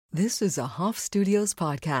This is a Hoff Studios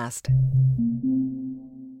podcast.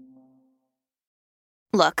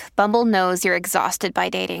 Look, Bumble knows you're exhausted by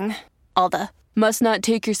dating. All the must not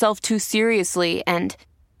take yourself too seriously and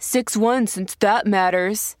 6'1" since that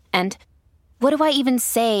matters. And what do I even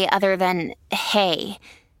say other than hey?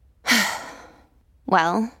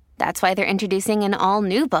 Well, that's why they're introducing an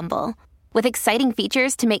all-new Bumble with exciting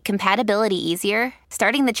features to make compatibility easier,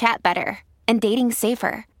 starting the chat better, and dating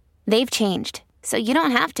safer. They've changed, so you don't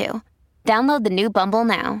have to. Download the new Bumble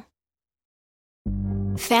now.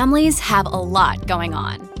 Families have a lot going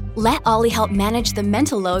on. Let Ollie help manage the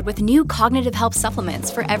mental load with new cognitive help supplements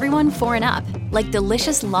for everyone 4 and up, like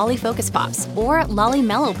delicious Lolly Focus Pops or Lolly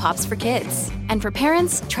Mellow Pops for kids. And for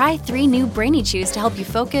parents, try 3 new Brainy Chews to help you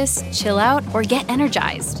focus, chill out, or get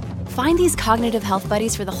energized. Find these cognitive health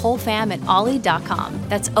buddies for the whole fam at ollie.com.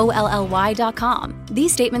 That's OLLY.com.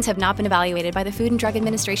 These statements have not been evaluated by the Food and Drug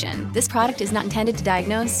Administration. This product is not intended to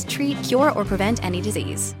diagnose, treat, cure, or prevent any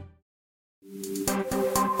disease.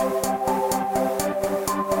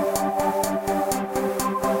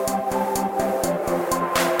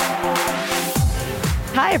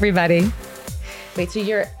 Hi, everybody. Wait, so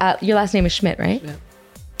your last name is Schmidt, right? Schmidt.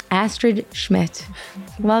 Astrid Schmidt.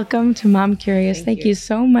 Welcome to Mom Curious. Thank you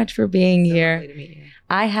so much for being here. Lovely to meet you.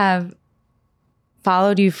 I have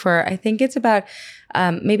followed you for, I think it's about,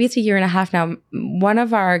 maybe it's a year and a half now. One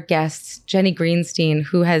of our guests, Jenny Greenstein,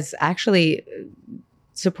 who has actually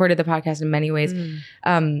supported the podcast in many ways,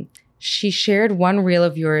 she shared one reel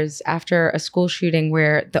of yours after a school shooting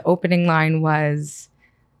where the opening line was,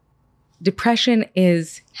 "Depression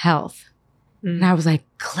is health." And I was like,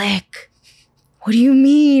 click. What do you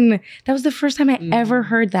mean? That was the first time I ever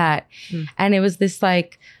heard that. And it was this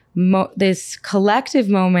like, this collective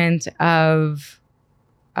moment of,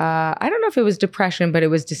 I don't know if it was depression, but it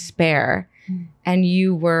was despair. And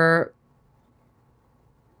you were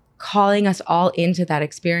calling us all into that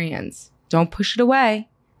experience. Don't push it away.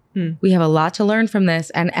 We have a lot to learn from this.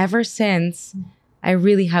 And ever since, I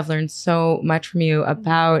really have learned so much from you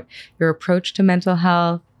about your approach to mental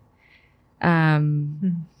health,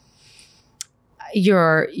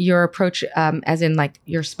 your approach, as in like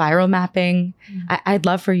your spiral mapping. I'd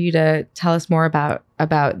love for you to tell us more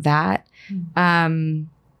about that. And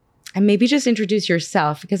maybe just introduce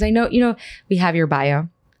yourself, because I know, we have your bio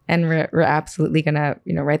and we're absolutely gonna,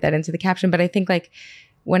 write that into the caption. But I think like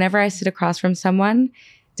whenever I sit across from someone,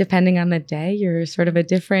 depending on the day, you're sort of a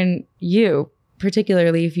different you,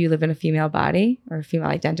 particularly if you live in a female body or a female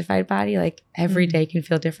identified body, like every day can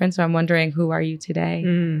feel different. So I'm wondering, who are you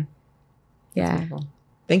today? Yeah. Wonderful.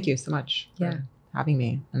 Thank you so much for having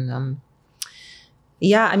me. And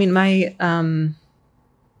I mean, my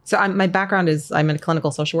background is I'm a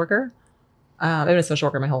clinical social worker. I've been a social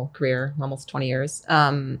worker my whole career, almost 20 years,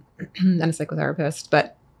 and a psychotherapist,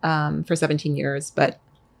 but for 17 years. But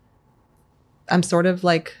I'm sort of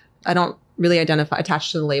like, I don't really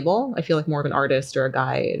attached to the label. I feel like more of an artist or a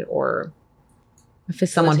guide or a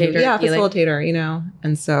facilitator. Facilitator,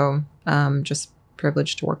 And so just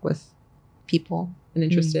privileged to work with people and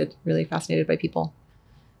interested, really fascinated by people.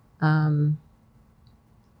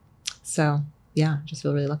 Just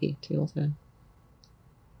feel really lucky to be able to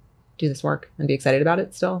do this work and be excited about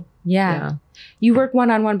it still. Yeah. You work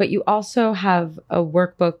one-on-one, but you also have a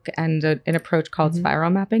workbook and an approach called spiral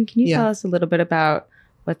mapping. Can you tell us a little bit about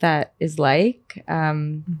what that is like?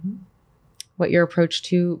 What your approach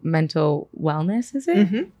to mental wellness is?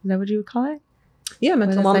 Is that what you would call it? Yeah,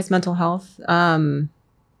 mental wellness, mental health.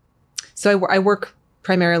 So I work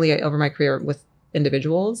primarily over my career with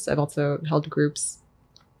individuals. I've also held groups.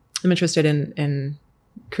 I'm interested in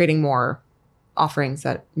creating more offerings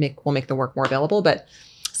that will make the work more available. But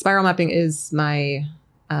spiral mapping is my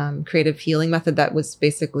creative healing method that was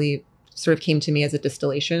basically sort of came to me as a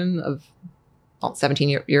distillation of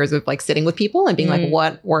 17 years of like sitting with people and being like,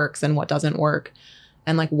 what works and what doesn't work?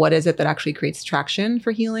 And like, what is it that actually creates traction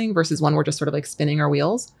for healing versus when we're just sort of like spinning our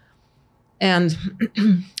wheels? And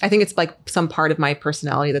I think it's like some part of my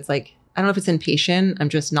personality that's like, I don't know if it's impatient. I'm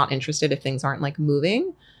just not interested if things aren't like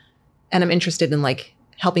moving. And I'm interested in like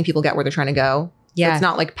helping people get where they're trying to go. Yeah. So it's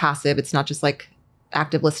not like passive. It's not just like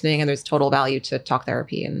active listening, and there's total value to talk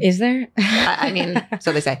therapy. And is there? I mean,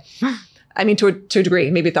 so they say. I mean, to a degree,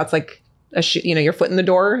 maybe that's like your foot in the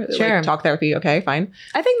door. Sure. Like talk therapy. Okay, fine.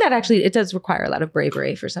 I think that actually it does require a lot of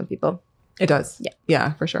bravery for some people. It does. Yeah.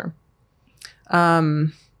 Yeah, for sure.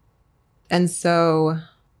 And so,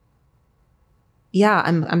 yeah,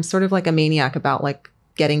 I'm sort of like a maniac about like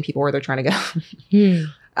getting people where they're trying to go.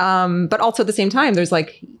 But also at the same time, there's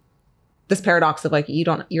like this paradox of like,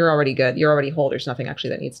 you're already good. You're already whole. There's nothing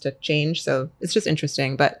actually that needs to change. So it's just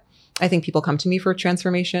interesting. But I think people come to me for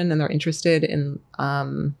transformation and they're interested in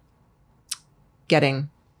they're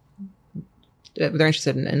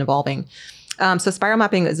interested in evolving. So spiral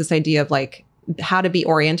mapping is this idea of like how to be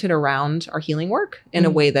oriented around our healing work in a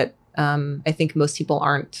way that I think most people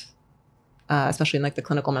aren't, especially in like the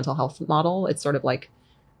clinical mental health model. It's sort of like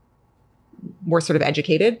we're sort of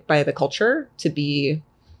educated by the culture to be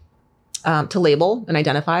to label and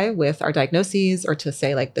identify with our diagnoses, or to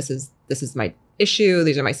say like this is my issue,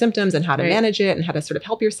 these are my symptoms, and how to manage it, and how to sort of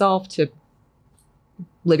help yourself to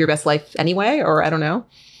live your best life anyway, or I don't know.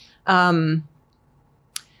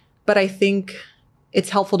 But I think it's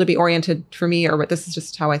helpful to be oriented for me, or this is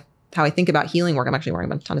just how I think about healing work. I'm actually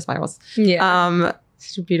wearing a ton of spirals. Yeah.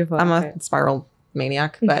 It's beautiful. I'm a spiral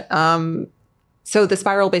maniac, but so the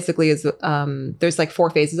spiral basically is there's like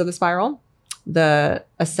 4 phases of the spiral. The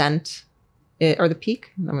ascent or the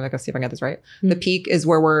peak. I'm gonna go see if I get this right. The peak is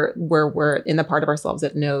where we're in the part of ourselves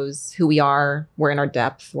that knows who we are. We're in our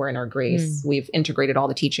depth. We're in our grace. We've integrated all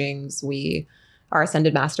the teachings. We are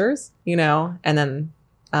ascended masters, you know, and then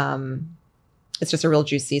it's just a real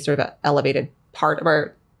juicy sort of elevated part of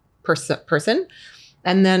our person.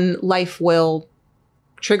 And then life will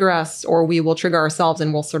trigger us, or we will trigger ourselves,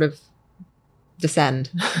 and we'll sort of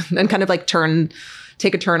descend and kind of like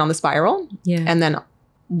take a turn on the spiral. Yeah. And then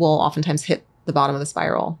we'll oftentimes hit the bottom of the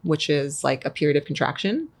spiral, which is like a period of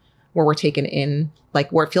contraction where we're taken in,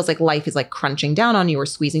 like where it feels like life is like crunching down on you or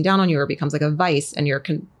squeezing down on you, or it becomes like a vice, and you're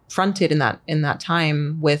confronted in that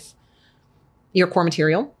time with your core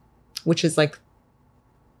material, which is like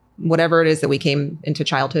whatever it is that we came into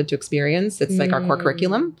childhood to experience. It's like our core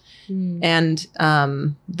curriculum. And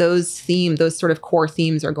those sort of core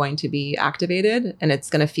themes are going to be activated, and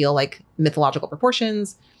it's going to feel like mythological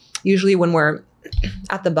proportions. Usually when we're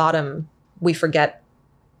at the bottom, we forget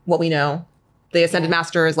what we know. The ascended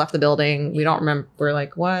master has left the building. We don't remember. We're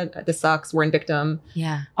like, what? This sucks. We're in victim.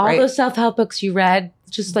 Yeah. All those self-help books you read,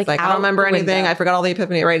 just like I don't remember anything. I forgot all the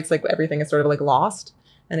epiphany, right? It's like everything is sort of like lost.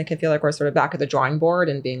 And it can feel like we're sort of back at the drawing board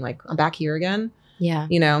and being like, I'm back here again. Yeah.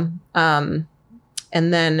 You know? And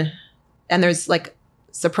there's like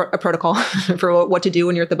a protocol for what to do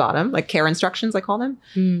when you're at the bottom, like care instructions, I call them.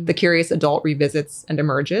 The curious adult revisits and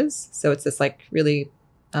emerges. So it's this like really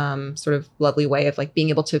sort of lovely way of like being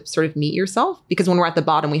able to sort of meet yourself. Because when we're at the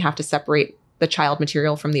bottom, we have to separate the child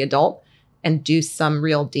material from the adult and do some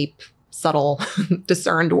real deep, subtle,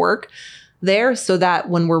 discerned work there, so that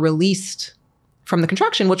when we're released from the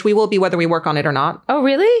contraction, which we will be whether we work on it or not. Oh,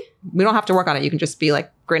 really? We don't have to work on it. You can just be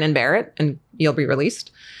like, grin and bear it, and you'll be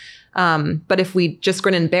released. But if we just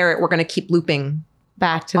grin and bear it, we're going to keep looping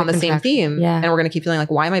back to on the same theme. Yeah. And we're going to keep feeling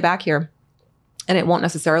like, why am I back here? And it won't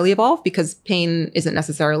necessarily evolve, because pain isn't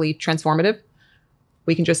necessarily transformative.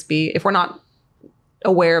 We can just be, if we're not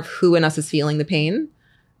aware of who in us is feeling the pain,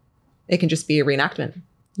 it can just be a reenactment.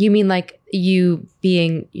 You mean like you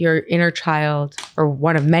being your inner child, or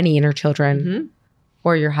one of many inner children,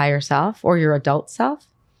 or your higher self, or your adult self?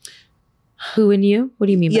 Who in you? What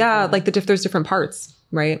do you mean by that? Like there's different parts,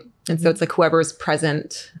 right? And so it's like whoever's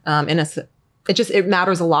present in us. It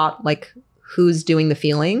matters a lot, like who's doing the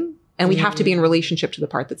feeling. And we have to be in relationship to the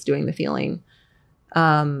part that's doing the feeling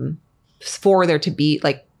for there to be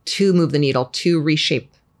like, to move the needle, to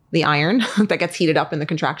reshape the iron that gets heated up in the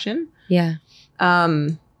contraction. Yeah.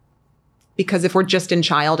 Because if we're just in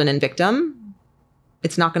child and in victim,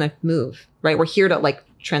 it's not going to move, right? We're here to like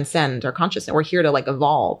transcend our consciousness. We're here to like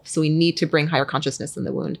evolve. So we need to bring higher consciousness in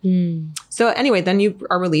the wound. So anyway, then you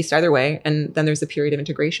are released either way. And then there's a period of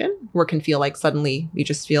integration where it can feel like suddenly you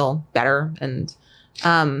just feel better. And,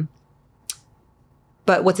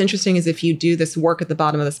 but what's interesting is if you do this work at the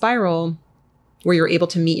bottom of the spiral, where you're able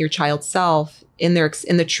to meet your child self in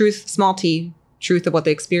the truth, small t, truth of what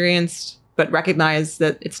they experienced, but recognize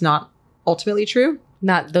that it's not ultimately true.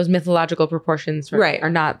 Not those mythological proportions, right, are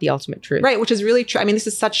not the ultimate truth. Right, which is really true. I mean, this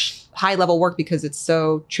is such high level work because it's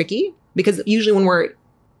so tricky. Because usually when we're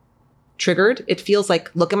triggered, it feels like,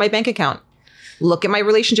 look at my bank account. Look at my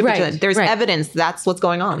relationship. Right, there's evidence. That's what's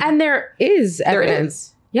going on. And there is evidence. There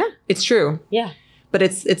is. Yeah. It's true. Yeah. But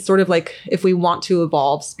it's sort of like, if we want to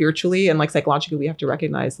evolve spiritually and like psychologically, we have to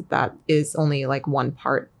recognize that is only like one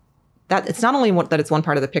part. That it's not only that it's one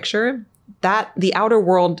part of the picture, that the outer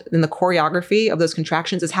world and the choreography of those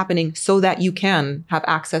contractions is happening so that you can have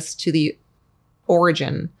access to the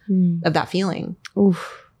origin of that feeling.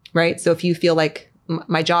 Oof. Right? So if you feel like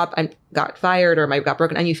my job, I got fired, or got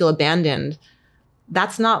broken, and you feel abandoned,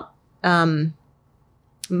 that's not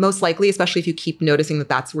most likely, especially if you keep noticing that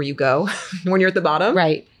that's where you go when you're at the bottom.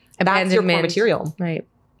 Right. That's your core material. Right.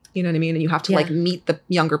 You know what I mean? And you have to like meet the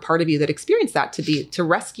younger part of you that experienced that to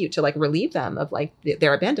rescue, to like relieve them of like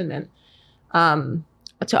their abandonment.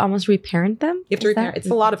 To almost reparent them? You have to reparent. It's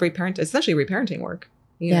a lot of essentially reparenting work.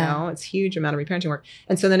 You know, it's a huge amount of reparenting work.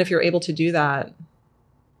 And so then if you're able to do that,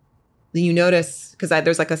 then you notice, because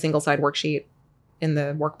there's like a single side worksheet in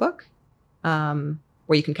the workbook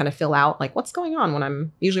where you can kind of fill out like what's going on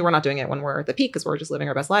when usually we're not doing it when we're at the peak because we're just living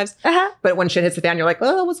our best lives. But when shit hits the fan, you're like,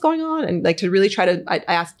 oh, what's going on? And like to really try to,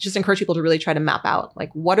 I just encourage people to really try to map out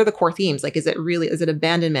like what are the core themes? Like, is it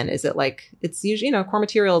abandonment? Is it like, it's usually, you know, core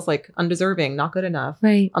material is like undeserving, not good enough,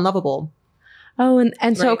 right? Unlovable. Oh,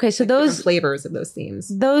 and so, okay. So like those flavors of those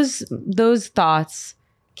themes, those thoughts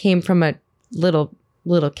came from a little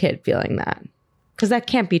kid feeling that, because that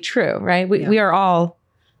can't be true, right? We are all,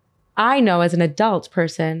 I know as an adult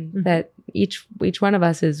person that each one of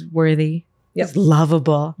us is worthy, is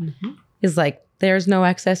lovable, is like, there's no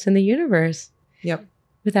excess in the universe. Yep.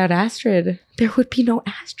 Without Astrid, there would be no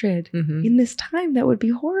Astrid in this time. That would be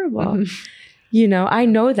horrible. You know, I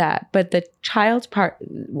know that, but the child part,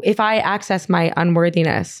 if I access my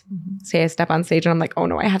unworthiness, say I step on stage and I'm like, oh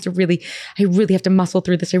no, I really have to muscle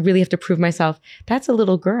through this. I really have to prove myself. That's a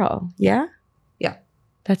little girl. Yeah. Yeah.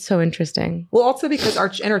 That's so interesting. Well, also because our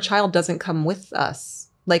inner child doesn't come with us.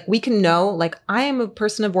 Like we can know, like I am a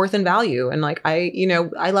person of worth and value. And like, I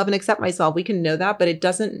love and accept myself. We can know that, but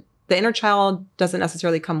the inner child doesn't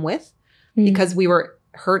necessarily come with because we were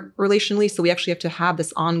hurt relationally. So we actually have to have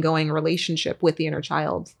this ongoing relationship with the inner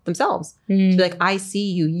child themselves. To be like, I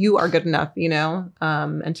see you, you are good enough, you know,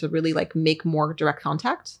 and to really like make more direct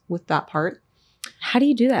contact with that part. How do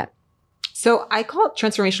you do that? So I call it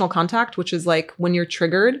transformational contact, which is like when you're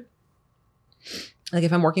triggered, like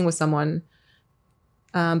if I'm working with someone,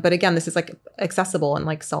 but again, this is like accessible and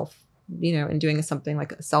like and doing something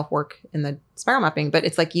like self-work in the spiral mapping. But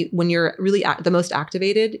it's like when you're really the most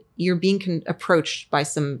activated, you're being approached by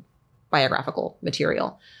some biographical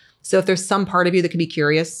material. So if there's some part of you that can be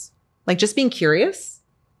curious, like just being curious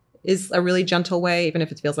is a really gentle way, even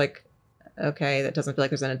if it feels like, okay, that doesn't feel like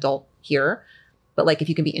there's an adult here. But like if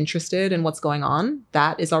you can be interested in what's going on,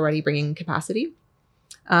 that is already bringing capacity.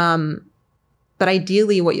 But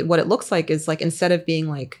ideally what it looks like is like, instead of being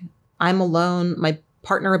like, I'm alone, my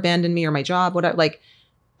partner abandoned me or my job, whatever, like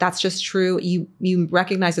that's just true. You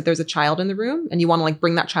recognize that there's a child in the room and you want to like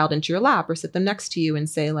bring that child into your lap or sit them next to you and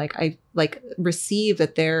say like, I like receive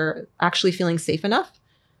that they're actually feeling safe enough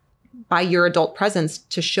by your adult presence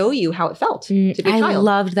to show you how it felt to be a child. I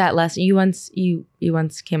loved that lesson. You once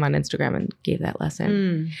came on Instagram and gave that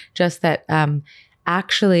lesson. Just that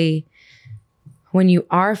actually when you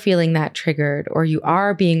are feeling that triggered or you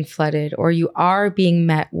are being flooded or you are being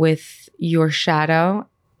met with your shadow,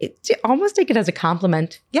 almost take it as a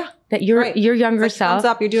compliment. Yeah. That your younger self. Thumbs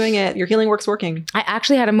up, you're doing it. Your healing work's working. I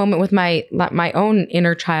actually had a moment with my own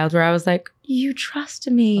inner child where I was like, you trust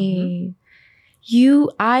me.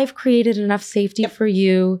 I've created enough safety for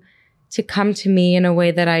you to come to me in a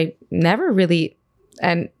way that I never really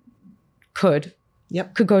could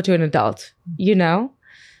go to an adult, you know?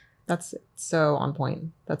 That's so on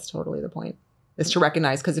point. That's totally the point. Is to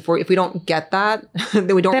recognize, because if we don't get that,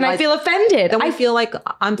 then we don't. Then I feel offended. Then I feel like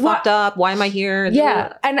I'm fucked up. Why am I here?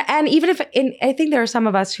 Yeah, and even if I think there are some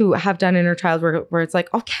of us who have done inner child work where it's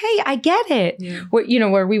like, okay, I get it. Yeah.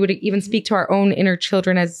 Where we would even speak to our own inner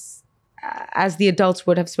children as the adults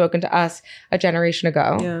would have spoken to us a generation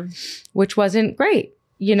ago, which wasn't great.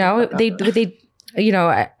 You know, they you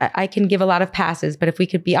know, I can give a lot of passes, but if we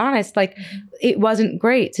could be honest, like it wasn't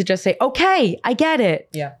great to just say, okay, I get it.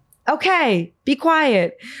 Yeah. Okay, be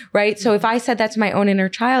quiet. Right. So if I said that to my own inner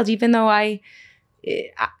child, even though I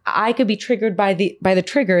could be triggered by the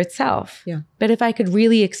trigger itself. Yeah. But if I could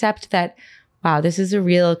really accept that, wow, this is a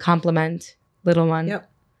real compliment, little one. Yep.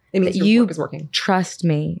 It means your work is working. Trust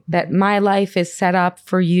me that my life is set up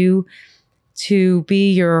for you to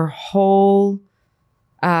be your whole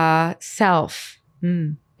self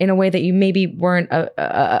in a way that you maybe weren't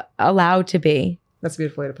allowed to be. That's a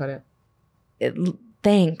beautiful way to put it.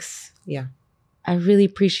 Thanks. Yeah. I really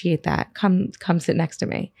appreciate that. Come sit next to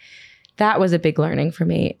me. That was a big learning for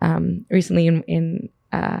me recently in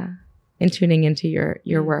tuning into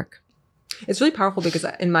your work. It's really powerful because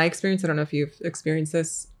in my experience, I don't know if you've experienced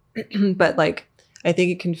this, but like, I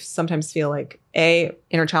think it can sometimes feel like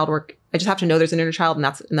inner child work. I just have to know there's an inner child and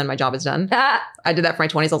then my job is done. I did that for my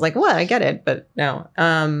 20s. I was like, well, I get it, but no.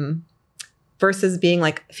 Versus being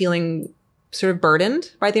like feeling sort of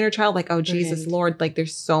burdened by the inner child, like, oh Jesus, Lord, like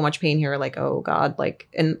there's so much pain here, like, oh God, like,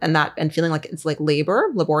 and feeling like it's like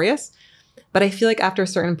laborious. But I feel like after a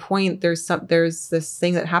certain point, there's this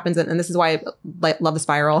thing that happens. And this is why I love the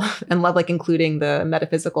spiral and love like including the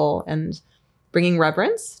metaphysical and bringing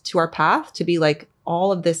reverence to our path to be like,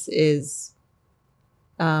 all of this is,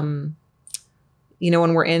 when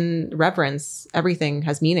we're in reverence, everything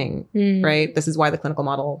has meaning, right? This is why the clinical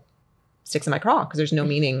model sticks in my craw, because there's no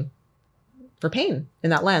meaning for pain in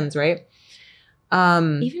that lens, right?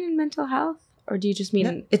 Even in mental health? Or do you just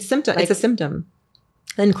mean... It's symptom. It's a symptom.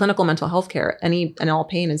 In clinical mental health care, and all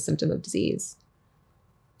pain is symptom of disease,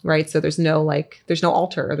 right? So there's no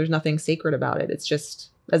altar, there's nothing sacred about it. It's just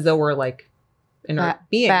as though we're like inert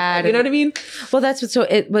being. Bad. You know what I mean? Well, that's what's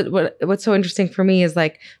so interesting for me is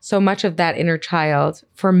like so much of that inner child,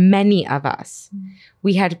 for many of us,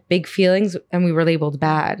 we had big feelings and we were labeled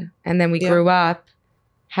bad. And then we grew up,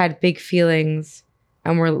 had big feelings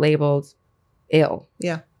and were labeled ill.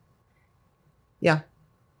 Yeah. Yeah.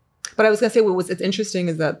 But I was going to say it's interesting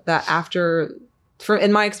is that after,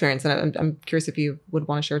 in my experience, and I'm curious if you would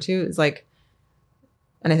want to share too, is like,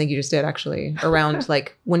 and I think you just did actually, around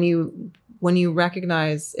like when you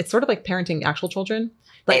recognize, it's sort of like parenting actual children.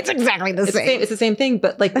 Like, it's exactly the same. It's the same thing,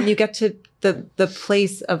 but like when you get to the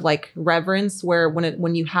place of like reverence, where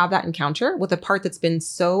when you have that encounter with a part that's been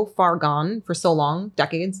so far gone for so long,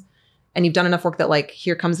 decades, and you've done enough work that like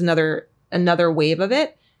here comes another wave of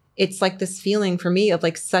it. It's like this feeling for me of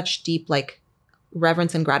like such deep like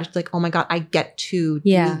reverence and gratitude. Like, oh my God, I get to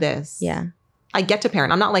do this. Yeah. I get to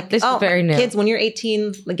parent. I'm not like, this is very new. Kids, when you're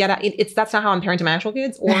 18, like, get out. That's not how I'm parenting my actual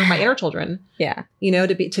kids or my inner children. Yeah.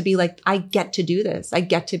 To be like, I get to do this. I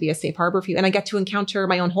get to be a safe harbor for you. And I get to encounter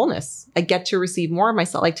my own wholeness. I get to receive more of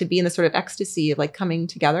myself, like to be in this sort of ecstasy of like coming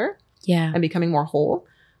together. Yeah. And becoming more whole.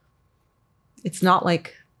 It's not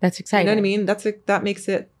like, that's exciting. You know what I mean? That makes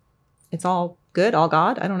it's all good, all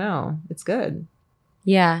God. I don't know. It's good.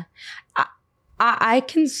 Yeah. I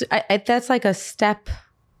that's like a step.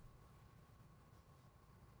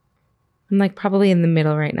 I'm like probably in the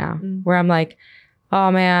middle right now where I'm like,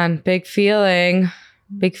 oh man, big feeling.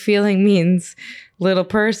 Big feeling means little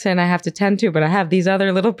person I have to tend to, but I have these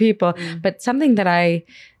other little people. But something that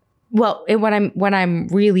when I'm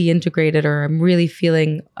really integrated or I'm really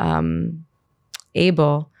feeling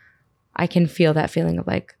able, I can feel that feeling of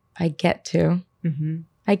like, I get to.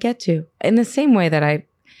 I get to. In the same way that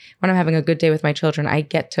when I'm having a good day with my children, I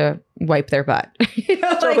get to wipe their butt.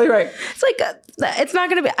 Totally right. It's like, it's not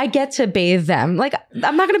going to be, I get to bathe them. Like,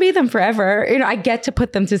 I'm not going to bathe them forever. I get to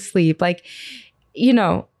put them to sleep. Like,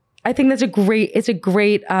 I think it's a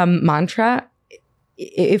great mantra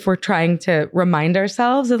if we're trying to remind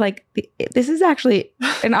ourselves of like, this is actually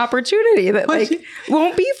an opportunity that like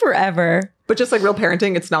won't be forever. But just like real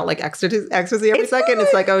parenting, it's not like ecstasy every second. Hard.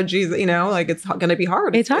 It's like, oh geez, like it's going to be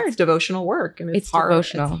hard. It's hard. It's devotional work, and it's hard.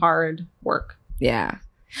 Devotional. It's hard work. Yeah.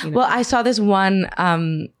 Well, I saw this one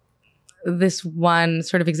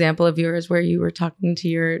sort of example of yours where you were talking to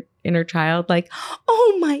your inner child, like,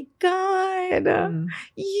 oh my God,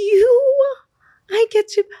 I get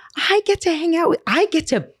to hang out with, I get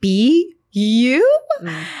to be you.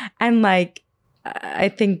 And like, I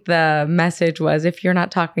think the message was, if you're not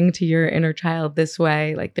talking to your inner child this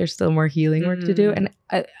way, like there's still more healing work to do. And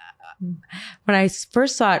when I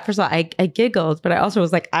first saw it, I giggled, but I also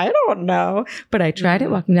was like, I don't know. But I tried it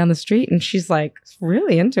walking down the street and she's like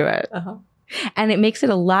really into it. And it makes it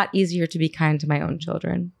a lot easier to be kind to my own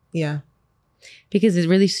children. Yeah. Because it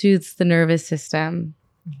really soothes the nervous system.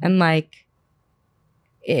 And like,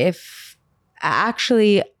 if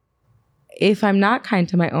I'm not kind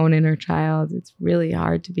to my own inner child, it's really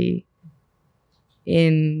hard to be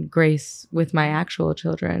in grace with my actual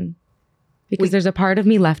children because there's a part of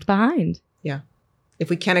me left behind. Yeah. If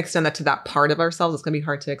we can't extend that to that part of ourselves, it's going to be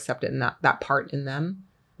hard to accept it in that part in them.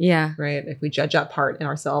 Yeah. Right. If we judge that part in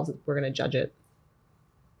ourselves, we're going to judge it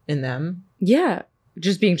in them. Yeah.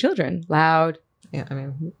 Just being children, loud. Yeah. I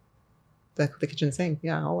mean, the kitchen sink.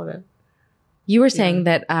 Yeah. All of it. You were saying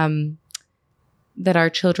that, that our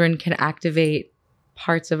children can activate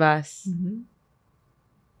parts of us.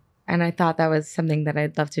 And I thought that was something that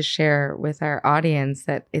I'd love to share with our audience,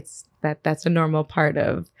 that that's a normal part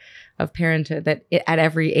of parenthood, that at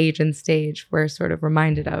every age and stage, we're sort of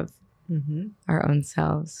reminded of our own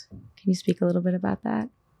selves. Can you speak a little bit about that?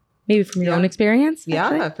 Maybe from your own experience?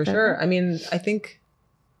 Actually? Yeah, for sure. I mean, I think...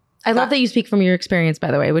 I love that you speak from your experience,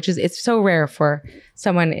 by the way, which is, it's so rare for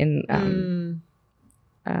someone in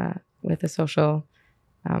with a social...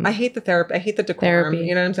 I hate the therapy. I hate the decorum.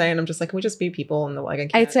 You know what I'm saying? I'm just like, can we just be people? And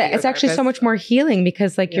like, it's actually so much more healing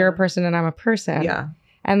because like you're a person and I'm a person. Yeah.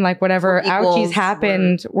 And like whatever ouchies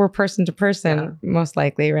happened, we're person to person, most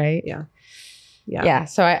likely, right? Yeah. Yeah.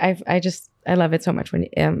 So I just I love it so much when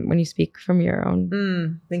you speak from your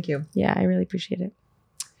own. Thank you. Yeah, I really appreciate it.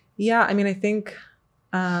 Yeah, I mean, I think,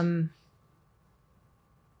 I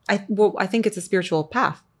think it's a spiritual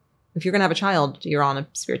path. If you're gonna have a child, you're on a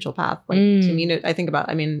spiritual path. Like to me, I think about.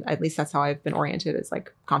 I mean, at least that's how I've been oriented. Is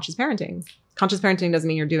like conscious parenting. Conscious parenting doesn't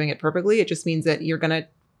mean you're doing it perfectly. It just means that you're gonna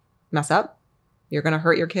mess up. You're gonna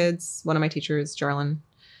hurt your kids. One of my teachers, Jarlin,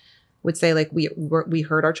 would say like we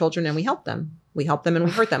hurt our children and we help them. We help them and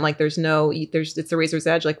we hurt them. Like it's a razor's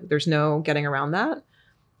edge. Like there's no getting around that.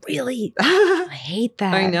 Really? I hate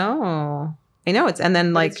that. I know.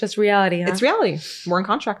 It's just reality. Huh? It's reality. We're in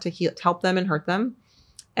contract to help them and hurt them.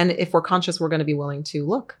 And if we're conscious, we're going to be willing to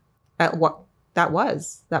look at what that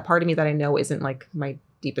was. That part of me that I know isn't like my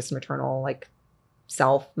deepest maternal like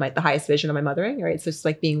self, the highest vision of my mothering, right? It's just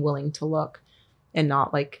like being willing to look and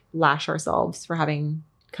not like lash ourselves for having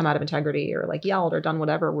come out of integrity or like yelled or done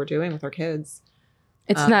whatever we're doing with our kids.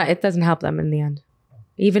 It doesn't help them in the end.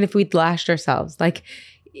 Even if we'd lashed ourselves, like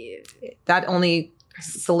that only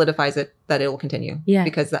solidifies it that it will continue. Yeah.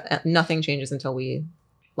 Because nothing changes until we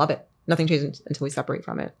love it. Nothing changes until we separate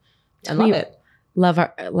from it and love it. Love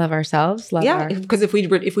ourselves. Because if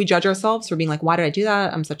we judge ourselves for being like, why did I do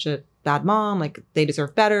that? I'm such a bad mom. Like they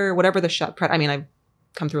deserve better. Whatever I've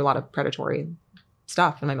come through a lot of predatory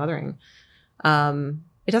stuff in my mothering.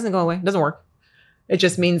 It doesn't go away. It doesn't work. It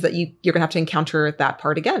just means that you're gonna have to encounter that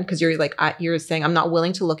part again because you're like you're saying, I'm not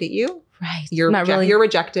willing to look at you. Right. You're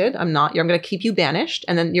rejected. I'm gonna keep you banished,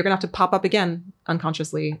 and then you're gonna have to pop up again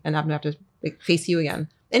unconsciously, and I'm gonna have to like, face you again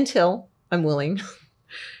until I'm willing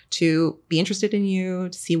to be interested in you,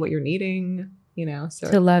 to see what you're needing, so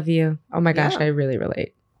to love you. Oh my gosh, I really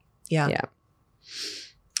relate. Yeah. Yeah.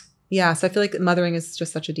 Yeah. So I feel like mothering is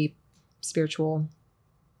just such a deep spiritual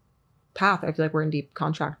path. I feel like we're in deep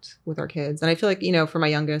contract with our kids. And I feel like, for my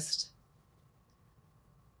youngest,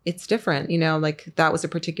 it's different, like that was a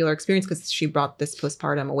particular experience because she brought this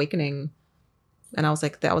postpartum awakening. And I was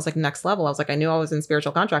like, that was like next level. I was like, I knew I was in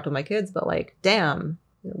spiritual contract with my kids, but like, damn,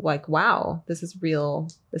 like, wow, this is real.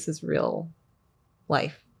 This is real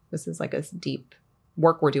life. This is like a deep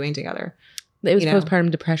work we're doing together. It was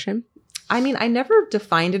postpartum depression. I mean, I never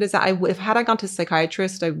defined it as that. Had I gone to a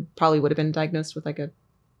psychiatrist, I probably would have been diagnosed with like a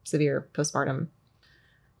severe postpartum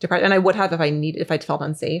depression. And I would have if I felt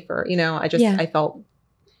unsafe or, I felt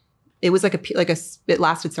it was it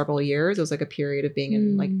lasted several years. It was like a period of being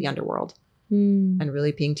in like the underworld. And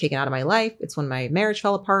really being taken out of my life. It's when my marriage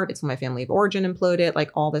fell apart. It's when my family of origin imploded,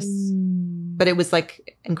 like all this. But it was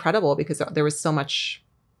like incredible because there was so much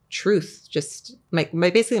truth. Just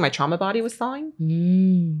basically my trauma body was thawing.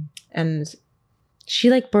 And she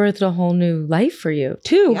like birthed a whole new life for you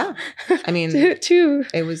too. Yeah. I mean, too.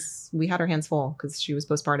 We had our hands full because she was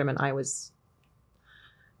postpartum and I was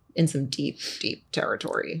in some deep, deep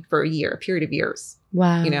territory for a period of years.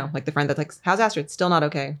 Wow. Like the friend that's like, how's Astrid? Still not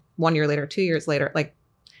okay. 1 year later, 2 years later, like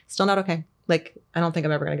still not okay. Like, I don't think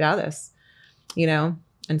I'm ever going to get out of this,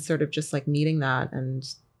 and sort of just like meeting that and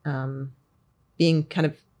being kind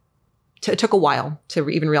of, it took a while to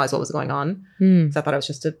even realize what was going on. So I thought I was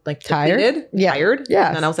just tired. Tired. Yeah.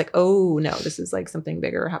 And then I was like, oh no, this is like something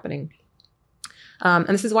bigger happening. And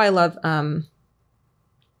this is why I love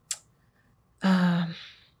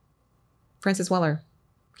Francis Weller.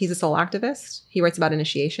 He's a soul activist. He writes about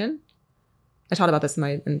initiation. I taught about this in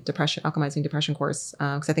my alchemizing depression course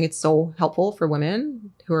because I think it's so helpful for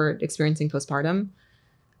women who are experiencing postpartum.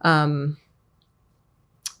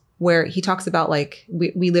 Where he talks about like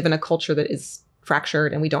we live in a culture that is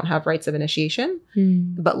fractured and we don't have rites of initiation,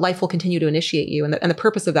 but life will continue to initiate you, and the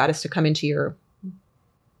purpose of that is to come into your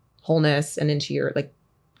wholeness and into your like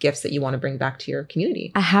gifts that you want to bring back to your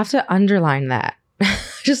community. I have to underline that.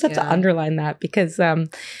 Just have to underline that because I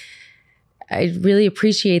really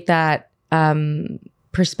appreciate that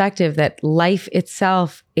perspective that life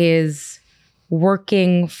itself is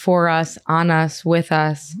working for us, on us, with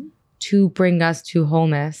us to bring us to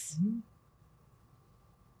wholeness.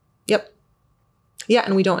 Yep. Yeah.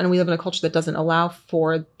 And we live in a culture that doesn't allow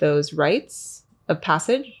for those rites of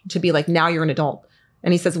passage to be like, now you're an adult.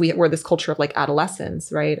 And he says we're this culture of like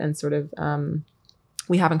adolescence, right? And sort of,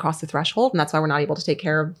 we haven't crossed the threshold, and that's why we're not able to take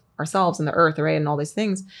care of ourselves and the earth, right? And all these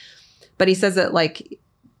things. But he says that like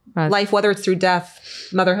life, whether it's through death,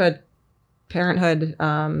 motherhood, parenthood,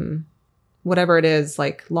 whatever it is,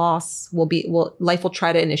 like loss life will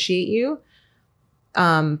try to initiate you.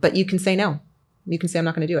 But you can say no. You can say, I'm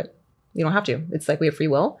not going to do it. You don't have to. It's like we have free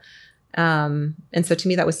will. And so to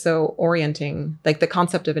me, that was so orienting. Like the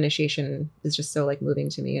concept of initiation is just so like moving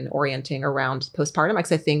to me and orienting around postpartum.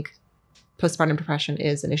 Because I think postpartum depression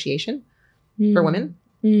is initiation for women.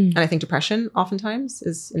 And I think depression oftentimes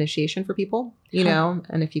is initiation for people, you know,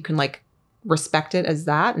 and if you can like respect it as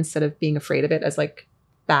that instead of being afraid of it as like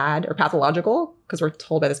bad or pathological, because we're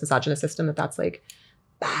told by this misogynist system that that's like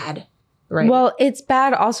bad, right? Well, it's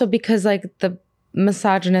bad also because like the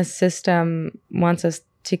misogynist system wants us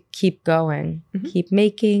to keep going, keep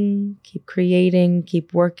making, keep creating,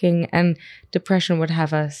 keep working. And depression would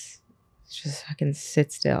have us just fucking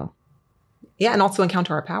sit still. Yeah. And also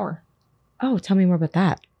encounter our power. Oh, tell me more about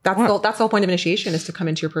that. That's the whole point of initiation, is to come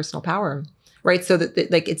into your personal power, right? So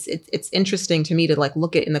that like it's interesting to me to like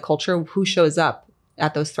look at in the culture who shows up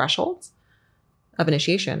at those thresholds of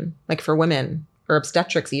initiation, like for women or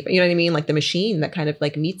obstetrics, even, you know what I mean? Like the machine that kind of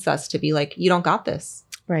like meets us to be like, you don't got this,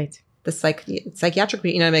 right? The psychiatric,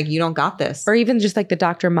 you know, like you don't got this, or even just like the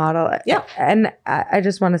doctor model. Yeah, and I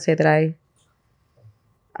just want to say that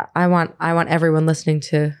I want everyone listening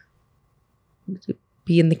to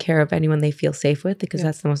be in the care of anyone they feel safe with, because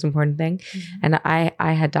that's the most important thing. And I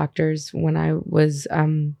had doctors when I was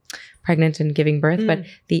pregnant and giving birth, but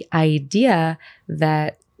the idea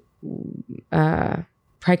that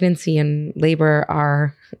pregnancy and labor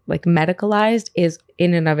are like medicalized is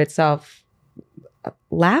in and of itself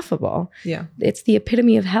laughable. Yeah. It's the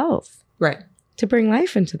epitome of health. Right. To bring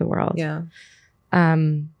life into the world. Yeah.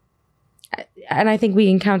 And I think we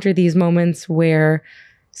encounter these moments where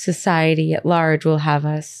society at large will have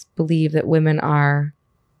us believe that women are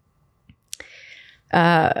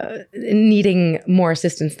needing more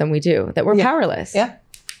assistance than we do, that we're powerless. Yeah.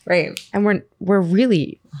 Right. And we're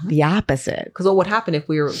really the opposite. Because what would happen if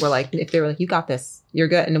we were like, if they were like, you got this, you're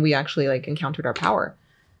good, and we actually like encountered our power?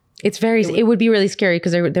 It would be really scary,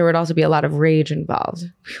 because there would also be a lot of rage involved.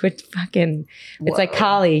 We would fucking, it's like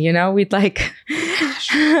Kali, you know, we'd like,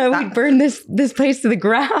 we'd burn this place to the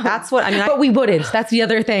ground. That's what I mean. But we wouldn't. That's the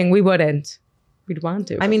other thing. We wouldn't. We'd want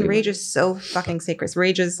to. I mean, rage is so fucking sacred.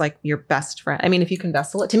 Rage is like your best friend. I mean, if you can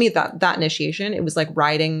vessel it, to me, that initiation, it was like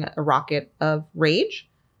riding a rocket of rage.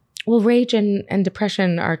 Well, rage and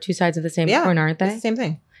depression are two sides of the same coin, aren't they? It's the same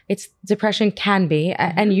thing. It's depression can be,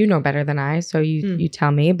 and you know better than I, so you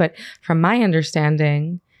tell me. But from my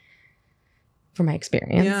understanding, from my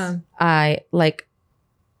experience, I like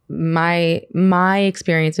my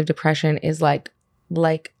experience of depression is like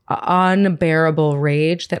unbearable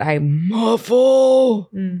rage that I muffle.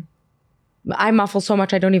 I muffle so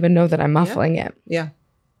much I don't even know that I'm muffling it. Yeah.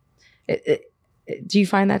 Do you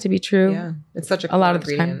find that to be true? Yeah, it's such a lot of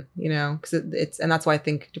ingredient, you know, because it's and that's why I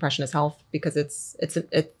think depression is health, because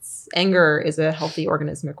it's anger is a healthy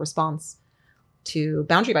organismic response to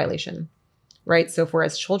boundary violation, right? So if we're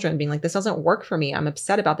as children being like, this doesn't work for me, I'm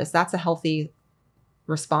upset about this, that's a healthy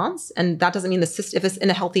response, and that doesn't mean the system. If it's in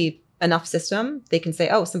a healthy enough system, they can say,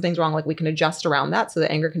 oh, something's wrong, like we can adjust around that so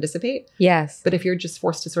the anger can dissipate. Yes. But if you're just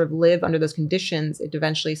forced to sort of live under those conditions, it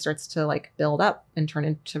eventually starts to like build up and turn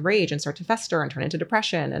into rage and start to fester and turn into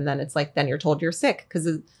depression. And then it's like, then you're told you're sick, because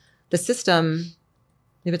the system,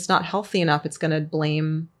 if it's not healthy enough, it's going to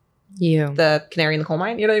blame you, the canary in the coal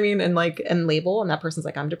mine, you know what I mean? And like, and label, and that person's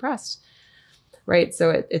like, I'm depressed. Right. So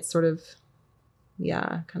it's sort of,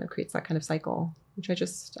 kind of creates that kind of cycle, which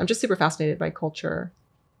I'm just super fascinated by culture.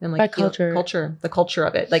 And like the culture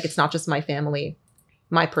of it. Like, it's not just my family,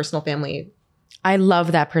 my personal family. I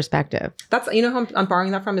love that perspective. That's, you know who I'm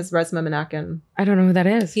borrowing that from, is Resmaa Menakem. I don't know who that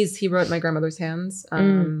is. He wrote My Grandmother's Hands,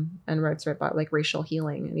 and writes about like racial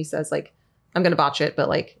healing. And he says like, I'm going to botch it, but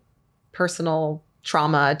like personal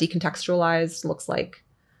trauma decontextualized looks like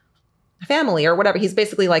a family or whatever. He's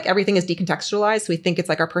basically like, everything is decontextualized. So we think it's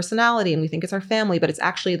like our personality and we think it's our family, but it's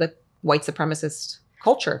actually the white supremacist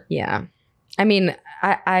culture. Yeah. I mean,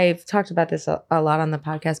 I've talked about this a lot on the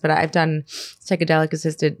podcast, but I've done psychedelic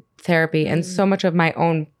assisted therapy, and so much of my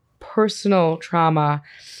own personal trauma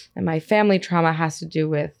and my family trauma has to do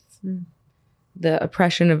with the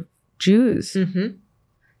oppression of Jews.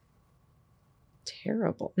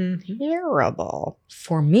 Terrible. Terrible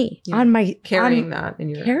for me. Yeah. On my carrying that in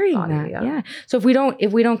your body. Yeah. So if we don't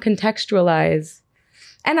contextualize.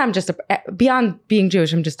 And I'm just beyond being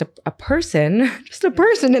Jewish, I'm just a person. Just a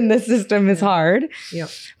person in this system is hard. Yeah.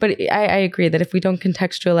 But I agree that if we don't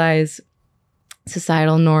contextualize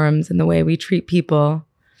societal norms and the way we treat people,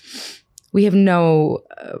 we have no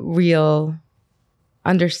real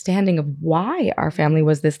understanding of why our family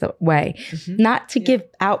was this way. Not to give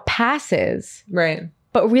out passes, right?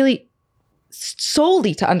 But really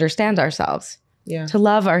solely to understand ourselves. Yeah. To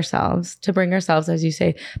love ourselves, to bring ourselves, as you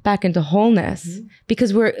say, back into wholeness,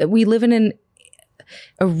 because we live in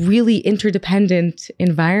a really interdependent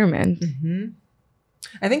environment.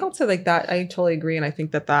 I think also like that, I totally agree. And I think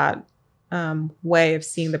that way of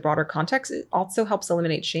seeing the broader context, it also helps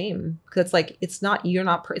eliminate shame, because it's like it's not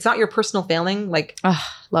your personal failing. Like love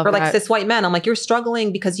for like that. cis white men, I'm like, you're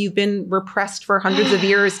struggling because you've been repressed for hundreds of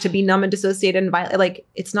years to be numb and dissociated and violent. Like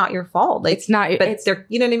it's not your fault. Like It's not. but It's, they're,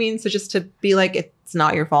 you know what I mean? So just to be like, it's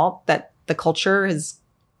not your fault that the culture is.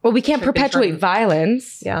 well, we can't perpetuate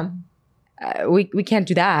violence. Yeah. We can't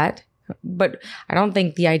do that. But I don't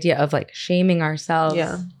think the idea of like shaming ourselves,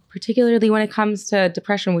 particularly when it comes to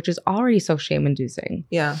depression, which is already so shame-inducing.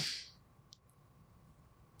 Yeah.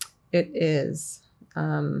 It is.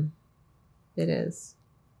 It is.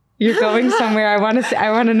 You're going somewhere. I want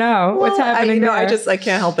to know what's happening. I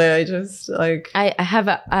can't help it. I just like. I have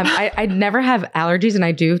I never have allergies, and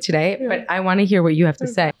I do today. But I want to hear what you have to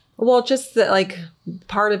say. Well, just that, like,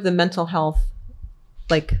 part of the mental health,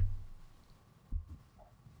 like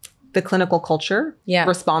the clinical culture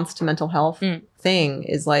response to mental health thing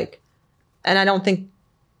is like, and I don't think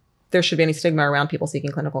there should be any stigma around people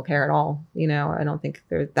seeking clinical care at all. You know, I don't think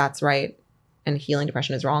that's right. And healing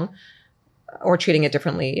depression is wrong, or treating it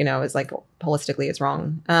differently, you know, is like holistically is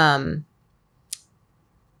wrong.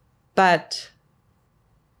 But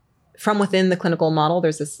from within the clinical model,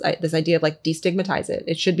 there's this idea of like destigmatize it.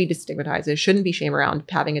 It should be destigmatized. There shouldn't be shame around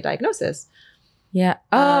having a diagnosis. Yeah.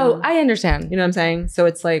 Oh, I understand. You know what I'm saying? So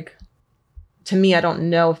it's like, to me, I don't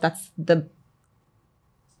know if that's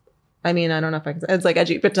I don't know if I can, it's like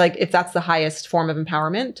edgy, but like if that's the highest form of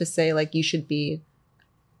empowerment to say like you should be,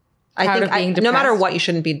 no matter what, you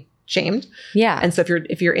shouldn't be shamed. Yeah. And so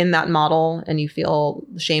if you're in that model and you feel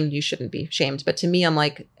shamed, you shouldn't be shamed. But to me, I'm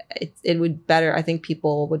like, it would better, I think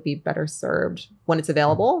people would be better served when it's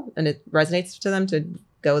available and it resonates to them to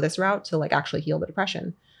go this route to like actually heal the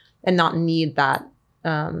depression and not need that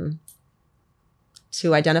to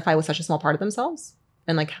identify with such a small part of themselves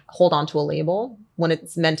and like hold on to a label when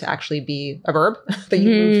it's meant to actually be a verb that you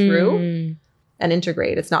move through and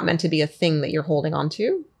integrate. It's not meant to be a thing that you're holding on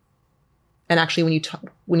to. And actually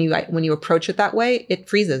when you approach it that way, it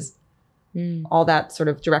freezes all that sort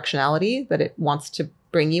of directionality that it wants to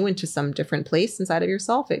bring you into some different place inside of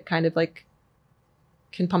yourself. It kind of like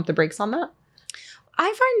can pump the brakes on that.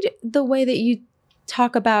 I find the way that you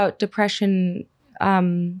talk about depression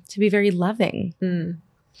to be very loving,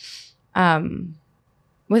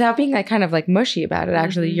 without being like kind of like mushy about it.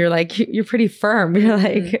 Actually, you're like, you're pretty firm. You're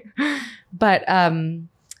like, but, and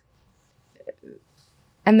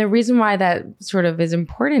the reason why that sort of is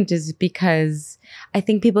important is because I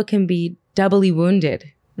think people can be doubly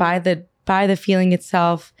wounded by the feeling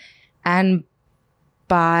itself and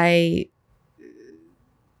by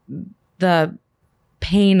the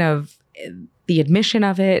pain of the admission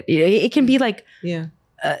of it. It can be like,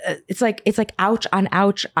 it's like ouch on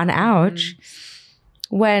ouch on ouch.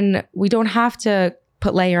 When we don't have to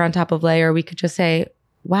put layer on top of layer, we could just say,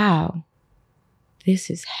 wow, this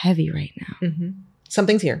is heavy right now.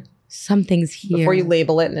 Something's here. Something's here. Before you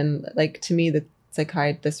label it. And like, to me, the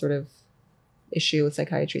sort of issue with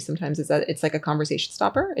psychiatry sometimes is that it's like a conversation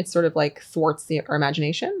stopper. It's sort of like thwarts our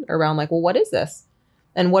imagination around like, well, what is this?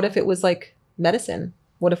 And what if it was like medicine?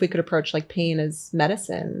 What if we could approach like pain as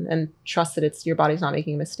medicine and trust that your body's not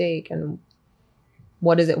making a mistake? And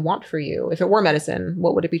what does it want for you? If it were medicine,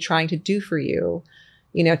 what would it be trying to do for you?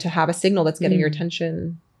 You know, to have a signal that's getting your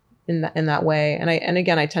attention in that way. And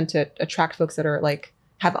again, I tend to attract folks that are like,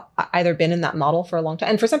 have either been in that model for a long time.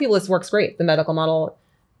 And for some people, this works great. The medical model,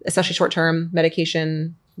 especially short-term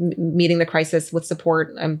medication, meeting the crisis with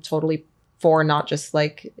support. I'm totally for, not just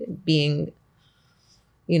like being,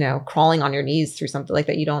 you know, crawling on your knees through something like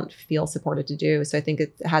that you don't feel supported to do. So I think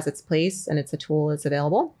it has its place and it's a tool that's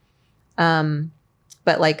available.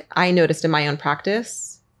 But like I noticed in my own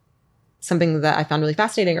practice, something that I found really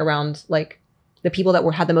fascinating around like the people that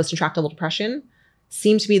had the most intractable depression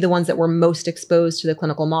seemed to be the ones that were most exposed to the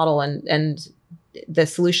clinical model. And the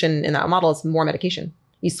solution in that model is more medication.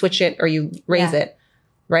 You switch it or you raise it,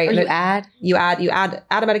 right? Or you add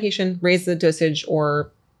a medication, raise the dosage, or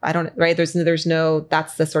right? There's no,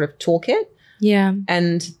 that's the sort of toolkit. Yeah.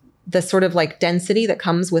 And the sort of like density that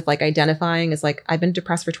comes with like identifying as like, I've been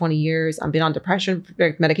depressed for 20 years. I've been on depression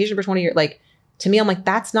medication for 20 years. Like, to me, I'm like,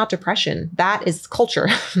 that's not depression. That is culture.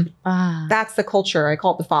 That's the culture. I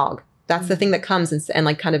call it the fog. That's the thing that comes and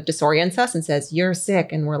like kind of disorients us and says, you're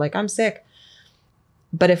sick. And we're like, I'm sick.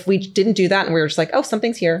 But if we didn't do that and we were just like, oh,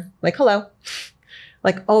 something's here. Like, hello.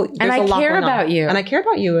 Like, oh, there's and I a lot care going about on. you. And I care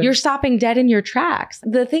about you. You're stopping dead in your tracks.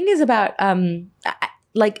 The thing is about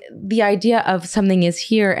like the idea of something is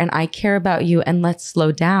here and I care about you and let's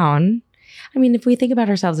slow down. I mean, if we think about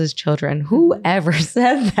ourselves as children, who ever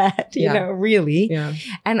said that, you know, really? Yeah.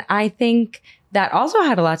 And I think that also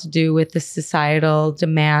had a lot to do with the societal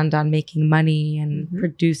demand on making money and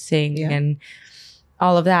producing and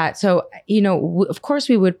all of that. So, of course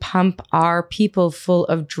we would pump our people full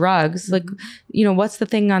of drugs. Like, what's the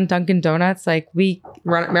thing on Dunkin' Donuts? Like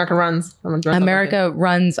America runs. America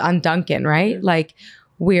runs on Dunkin', right? Like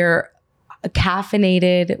we're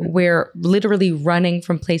caffeinated. We're literally running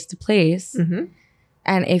from place to place.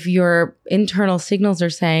 And if your internal signals are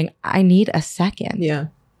saying, I need a second. Yeah.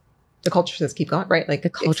 The culture says keep going, right? Like the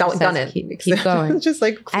culture says keep going. Just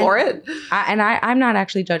like floor it. I'm not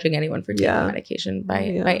actually judging anyone for taking medication by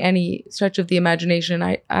any stretch of the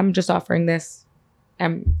imagination. I'm just offering this,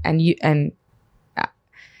 as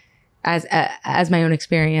my own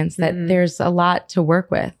experience that there's a lot to work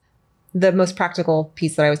with. The most practical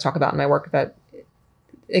piece that I always talk about in my work that,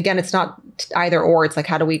 again, it's not either or. It's like,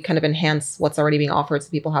 how do we kind of enhance what's already being offered so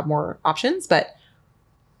people have more options? But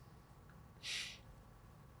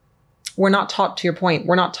we're not taught, to your point,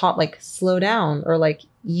 we're not taught like slow down or like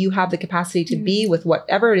you have the capacity to be with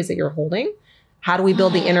whatever it is that you're holding. How do we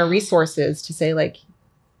build the inner resources to say like,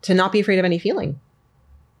 to not be afraid of any feeling,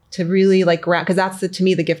 to really like, because that's to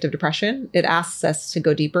me, the gift of depression. It asks us to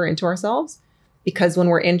go deeper into ourselves, because when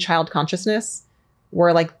we're in child consciousness,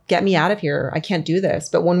 we're like, get me out of here. I can't do this.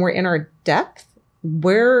 But when we're in our depth,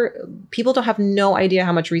 people don't have no idea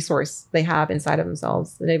how much resource they have inside of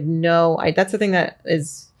themselves. They have that's the thing that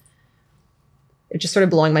is just sort of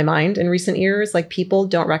blowing my mind in recent years. Like people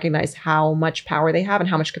don't recognize how much power they have and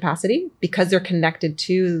how much capacity, because they're connected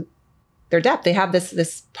to their depth. They have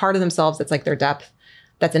this part of themselves that's like their depth,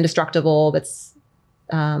 that's indestructible, that's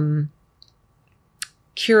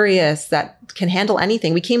curious, that can handle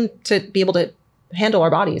anything. We came to be able to handle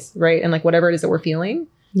our bodies, right? And like whatever it is that we're feeling.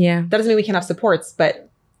 Yeah. That doesn't mean we can't have supports, but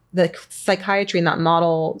the psychiatry in that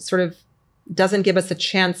model sort of doesn't give us a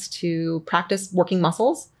chance to practice working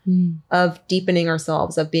muscles of deepening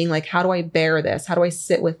ourselves, of being like, how do I bear this? How do I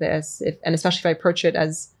sit with this? And especially if I approach it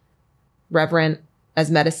as reverent, as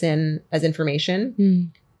medicine, as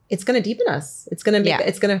information, it's going to deepen us. It's going to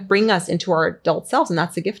it's going to bring us into our adult selves. And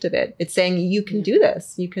that's the gift of it. It's saying you can do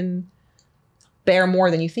this. You can bear more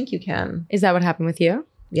than you think you can. Is that what happened with you?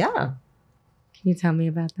 Yeah. Can you tell me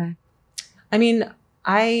about that? I mean,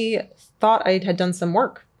 I thought I had done some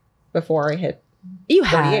work before I hit 38.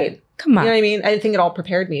 Had. Come on. You know what I mean? I think it all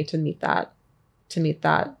prepared me to meet that,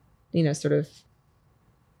 sort of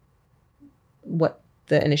what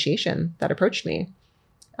the initiation that approached me.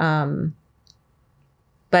 But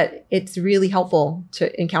it's really helpful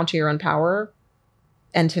to encounter your own power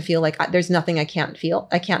and to feel like there's nothing I can't feel.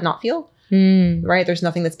 I can't not feel. Right? There's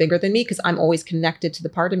nothing that's bigger than me, because I'm always connected to the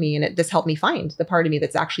part of me. And this helped me find the part of me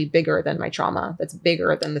that's actually bigger than my trauma, that's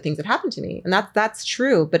bigger than the things that happened to me. And that's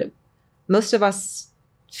true. But most of us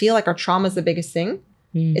feel like our trauma is the biggest thing.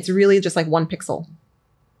 It's really just like one pixel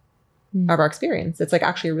of our experience. It's like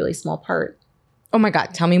actually a really small part. Oh my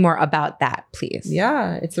God. Tell me more about that, please.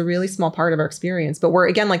 Yeah. It's a really small part of our experience. But we're,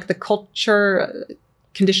 again, like the culture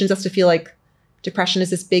conditions us to feel like depression is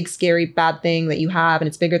this big, scary, bad thing that you have, and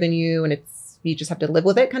it's bigger than you, and you just have to live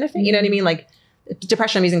with it kind of thing. You know what I mean? Like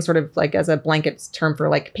depression, I'm using sort of like as a blanket term for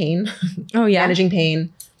like pain. Oh yeah. Managing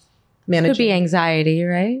pain. Could be anxiety,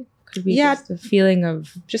 right? Could be just a feeling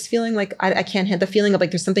of just feeling like I can't handle the feeling of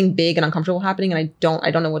like there's something big and uncomfortable happening, and I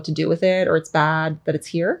don't know what to do with it, or it's bad that it's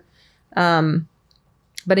here.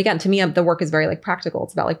 But again, to me, the work is very like practical.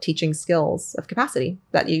 It's about like teaching skills of capacity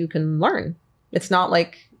that you can learn. It's not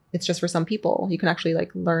like it's just for some people. You can actually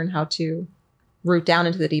like learn how to root down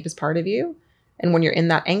into the deepest part of you. And when you're in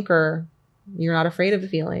that anchor, you're not afraid of the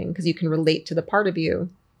feeling, because you can relate to the part of you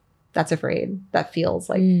that's afraid, that feels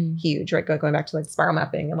like huge, right? Going back to like spiral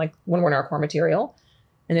mapping, and like when we're in our core material,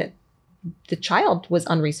 and the child was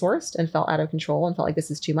unresourced and felt out of control and felt like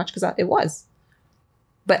this is too much, because it was.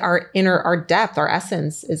 But our depth, our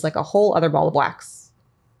essence is like a whole other ball of wax.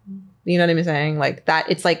 You know what I'm saying? Like that,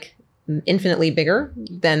 it's like infinitely bigger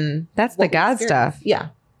than that's the God stuff. Yeah.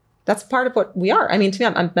 That's part of what we are. I mean, to me,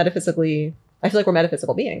 I'm metaphysically, I feel like we're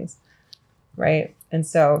metaphysical beings, right? And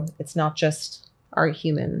so it's not just our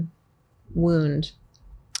human wound.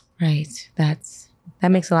 Right. That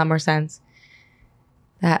makes a lot more sense.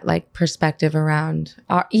 That like perspective around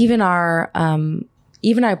even our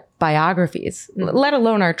biographies, let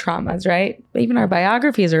alone our traumas, right? Even our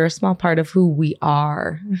biographies are a small part of who we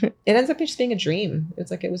are. It ends up just being a dream.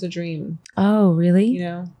 It's like it was a dream. Oh, really? You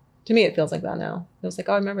know, to me, it feels like that now. It was like,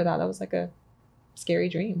 oh, I remember that. That was like a scary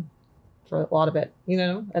dream for a lot of it, you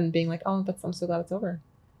know, and being like, oh, I'm so glad it's over.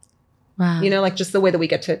 Wow. You know, like just the way that we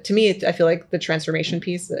get to me, I feel like the transformation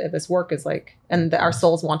piece of this work is like, and our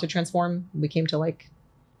souls want to transform. We came to like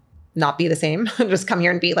not be the same, just come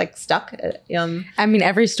here and be like stuck. I mean,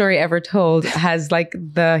 every story ever told has like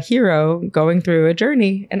the hero going through a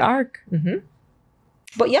journey, an arc. Mm-hmm.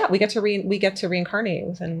 But yeah, we get to reincarnate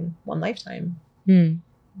within one lifetime,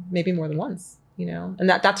 maybe more than once, you know. And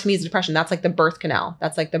that to me is depression. That's like the birth canal.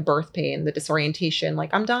 That's like the birth pain, the disorientation.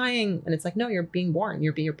 Like I'm dying, and it's like no, you're being born.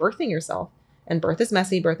 You're birthing yourself, and birth is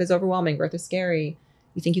messy. Birth is overwhelming. Birth is scary.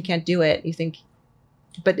 You think you can't do it. You think,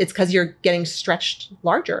 but it's because you're getting stretched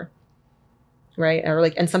larger. Right. Or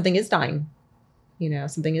like, and something is dying, you know,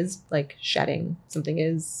 something is like shedding, something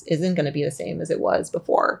isn't going to be the same as it was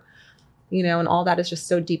before, you know, and all that is just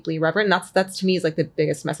so deeply reverent. And that's to me is like the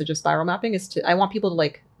biggest message of spiral mapping is I want people to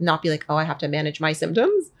like, not be like, oh, I have to manage my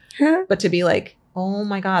symptoms, but to be like, oh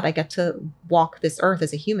my God, I get to walk this earth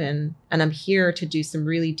as a human and I'm here to do some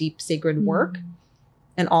really deep sacred work.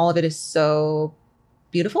 And all of it is so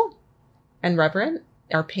beautiful and reverent.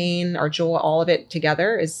 Our pain, our joy, all of it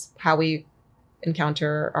together is how we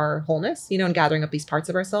encounter our wholeness, you know, and gathering up these parts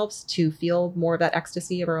of ourselves to feel more of that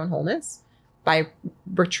ecstasy of our own wholeness by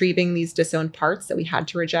retrieving these disowned parts that we had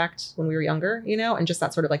to reject when we were younger, you know, and just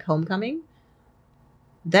that sort of like homecoming.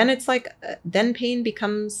 Then it's like, then pain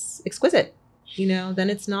becomes exquisite, you know, then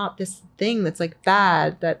it's not this thing that's like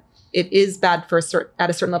bad, that it is bad for at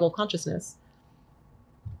a certain level of consciousness.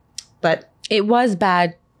 But it was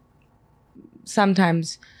bad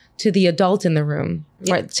sometimes to the adult in the room,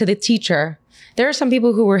 right? To the teacher. There are some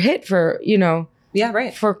people who were hit for, you know,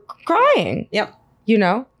 for crying. Yep. You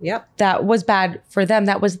know? Yep. That was bad for them.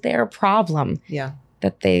 That was their problem. Yeah.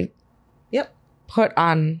 That they put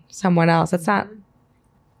on someone else. That's not,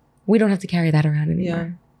 we don't have to carry that around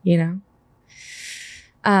anymore. You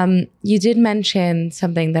know? You did mention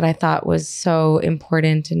something that I thought was so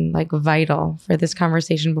important and like vital for this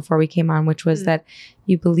conversation before we came on, which was that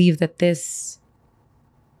you believe that this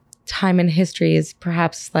time in history is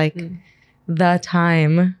perhaps like the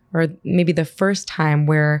time, or maybe the first time,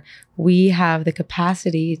 where we have the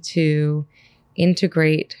capacity to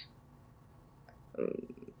integrate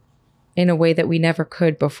in a way that we never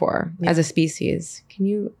could before as a species. Can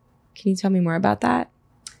you tell me more about that?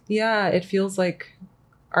 Yeah, it feels like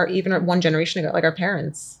even one generation ago, like our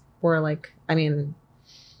parents were like, I mean,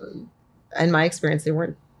 in my experience,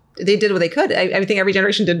 they did what they could. I think every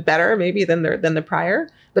generation did better maybe than the prior,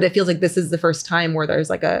 but it feels like this is the first time where there's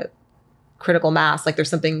like a critical mass, like there's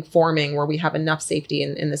something forming where we have enough safety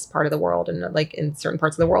in this part of the world and like in certain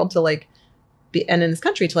parts of the world to like be, and in this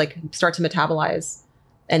country to like start to metabolize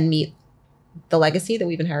and meet the legacy that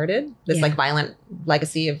we've inherited, this like violent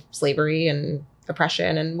legacy of slavery and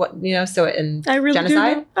oppression and what, you know, so and I really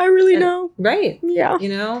genocide. I really know. Right. Yeah. You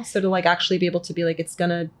know, so to like actually be able to be like, it's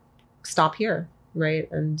gonna stop here.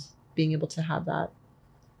 Right. And being able to have that.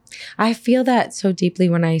 I feel that so deeply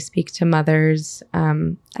when I speak to mothers.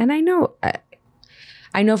 And I know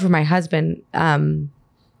for my husband,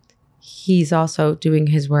 he's also doing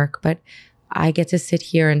his work, but I get to sit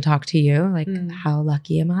here and talk to you. Like, how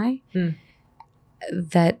lucky am I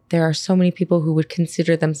that there are so many people who would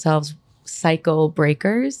consider themselves cycle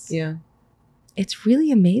breakers? Yeah. It's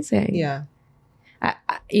really amazing. Yeah.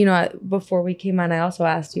 You know, before we came on, I also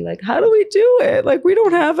asked you, like, how do we do it? Like, we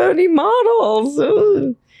don't have any models.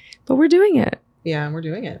 Ugh. But we're doing it. Yeah, we're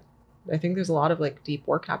doing it. I think there's a lot of like deep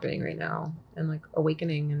work happening right now and like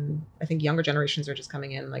awakening. And I think younger generations are just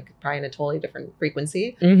coming in like probably in a totally different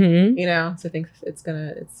frequency, you know? So I think it's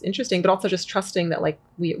interesting, but also just trusting that like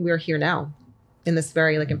we're here now in this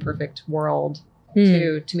very like imperfect world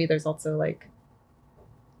too. To me, there's also like,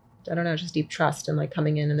 I don't know, just deep trust and like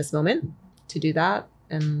coming in this moment to do that.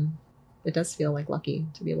 And it does feel like lucky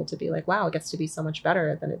to be able to be like, wow, it gets to be so much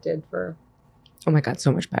better than it did for, oh my God,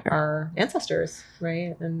 so much better, our ancestors,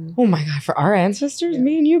 right? And oh my God, for our ancestors,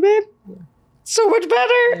 me and you, babe, so much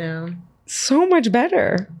better. Yeah, so much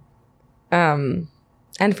better. And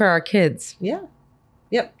for our kids,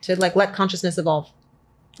 to like let consciousness evolve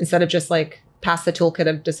instead of just like pass the toolkit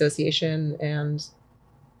of dissociation and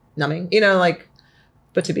numbing, you know, like,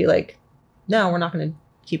 but to be like, no, we're not going to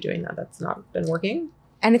keep doing that. That's not been working.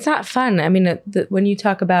 And it's not fun. I mean, when you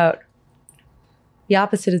talk about the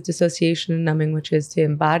opposite of dissociation and numbing, which is to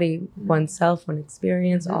embody oneself, one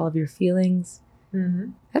experience, all of your feelings,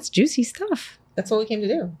 that's juicy stuff. That's what we came to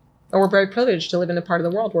do. And we're very privileged to live in a part of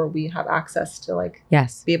the world where we have access to like,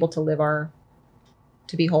 be able to live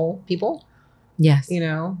to be whole people. Yes. You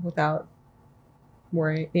know, without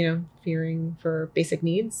worrying, you know, fearing for basic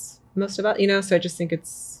needs, most of it, you know, so I just think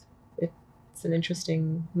it's an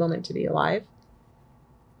interesting moment to be alive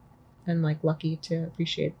and like lucky to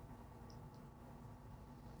appreciate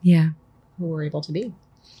who we're able to be.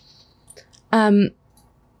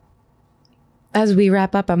 As we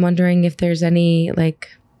wrap up, I'm wondering if there's any like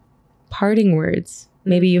parting words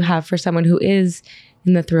maybe you have for someone who is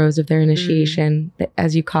in the throes of their initiation,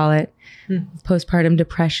 as you call it, postpartum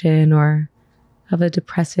depression or of a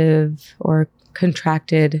depressive or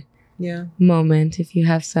contracted moment, if you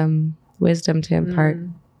have some wisdom to impart.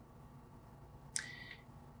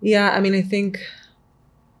 Yeah, I mean, I think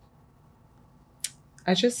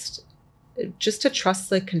just to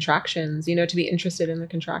trust like contractions, you know, to be interested in the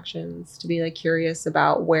contractions, to be like curious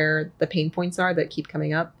about where the pain points are that keep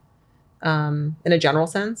coming up, in a general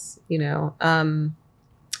sense, you know,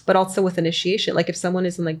 but also with initiation, like if someone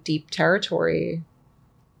is in like deep territory,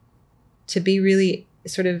 to be really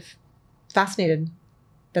sort of fascinated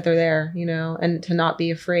that they're there, you know, and to not be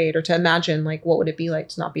afraid, or to imagine like, what would it be like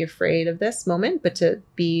to not be afraid of this moment, but to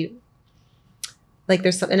be like,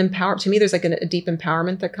 there's an empower, to me, there's like a deep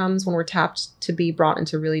empowerment that comes when we're tapped to be brought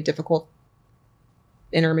into really difficult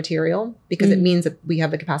inner material, because it means that we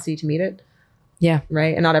have the capacity to meet it. Yeah.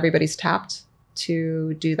 Right. And not everybody's tapped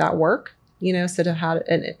to do that work, you know, so to have,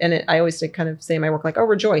 I always kind of say in my work, like, oh,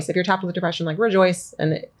 rejoice. If you're tapped with depression, like rejoice.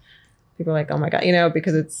 And people are like, oh my God, you know,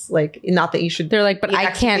 because it's like, not that you should. They're like, but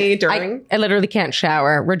I can't, I literally can't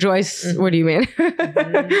shower. Rejoice. What do you mean?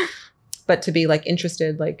 But to be like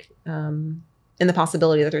interested, like, in the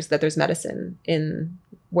possibility that there's medicine in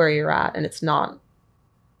where you're at, and it's not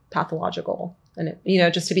pathological. And it, you know,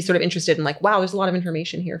 just to be sort of interested in like, wow, there's a lot of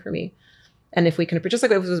information here for me. And if we can, just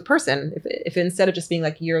like if it was a person, if instead of just being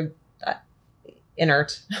like, you're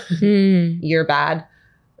inert, you're bad,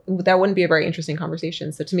 that wouldn't be a very interesting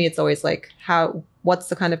conversation. So to me, it's always like, what's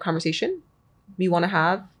the kind of conversation we want to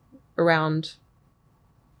have around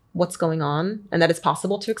what's going on, and that it's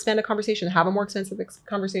possible to expand a conversation, have a more extensive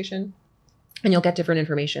conversation, and you'll get different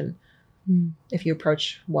information if you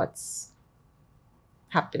approach what's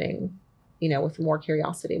happening, you know, with more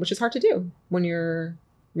curiosity, which is hard to do when you're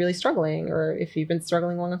really struggling, or if you've been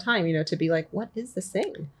struggling a long time, you know, to be like, what is this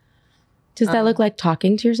thing? Does that look like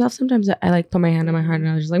talking to yourself? Sometimes I like put my hand on my heart and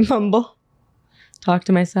I was just like mumble, talk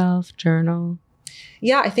to myself, journal.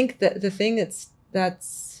 Yeah, I think that the thing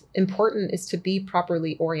that's important is to be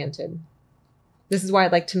properly oriented. This is why,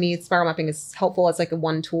 like, to me, spiral mapping is helpful as like a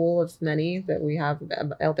one tool of many that we have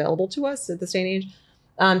available to us at this day and age.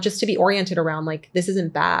 Just to be oriented around like, this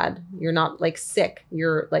isn't bad. You're not like sick.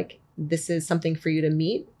 You're like, this is something for you to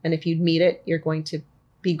meet. And if you meet it, you're going to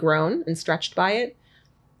be grown and stretched by it.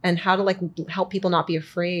 And how to like help people not be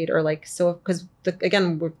afraid, or like, so, because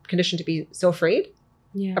again, we're conditioned to be so afraid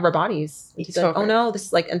of our bodies. To be like, oh no, this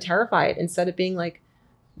is like, and terrified, instead of being like,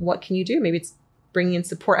 what can you do? Maybe it's bringing in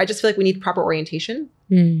support. I just feel like we need proper orientation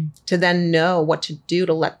to then know what to do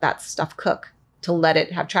to let that stuff cook, to let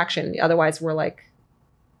it have traction. Otherwise we're like,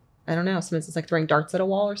 I don't know, sometimes it's like throwing darts at a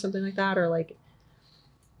wall or something like that, or like,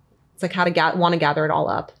 it's like how to want to gather it all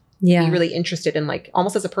up. Yeah. Be really interested in like,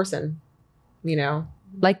 almost as a person, you know,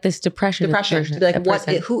 like this depression to be like,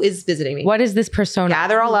 who is visiting me? What is this persona?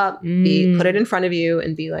 Gather all up, put it in front of you,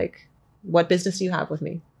 and be like, what business do you have with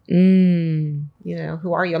me? You know,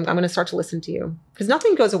 who are you? I'm going to start to listen to you, because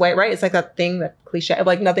nothing goes away, right? It's like that thing, that cliche of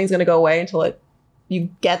like, nothing's going to go away until you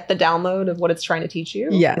get the download of what it's trying to teach you.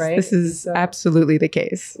 Yes, right? This is absolutely the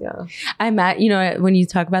case. Yeah. You know, when you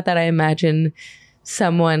talk about that, I imagine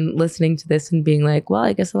someone listening to this and being like, well,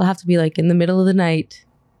 I guess I'll have to be like in the middle of the night.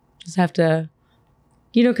 Just have to,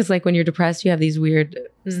 you know, because like when you're depressed, you have these weird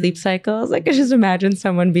sleep cycles. Like I just imagine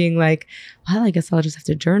someone being like, well, I guess I'll just have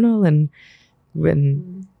to journal and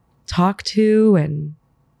talk to, and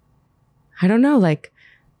I don't know, like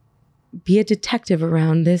be a detective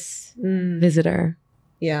around this visitor.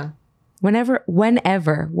 Yeah. Whenever,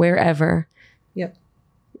 wherever. Yep.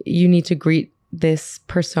 You need to greet this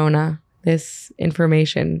persona, this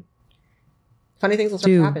information. Funny things will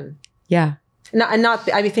start to happen. Yeah.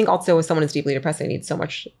 I think also if someone is deeply depressed, they need so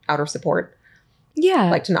much outer support. Yeah.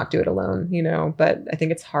 Like to not do it alone, you know, but I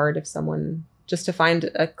think it's hard if someone, just to find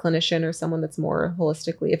a clinician or someone that's more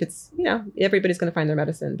holistically, if it's, you know, everybody's going to find their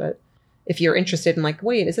medicine, but if you're interested in like,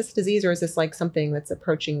 wait, is this a disease, or is this like something that's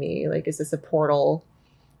approaching me? Like, is this a portal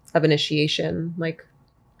of initiation? Like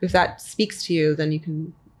if that speaks to you, then you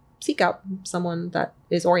can seek out someone that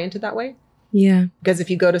is oriented that way. Yeah. Because if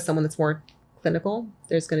you go to someone that's more clinical,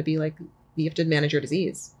 there's going to be like, you have to manage your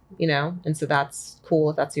disease, you know? And so that's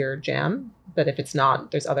cool if that's your jam. But if it's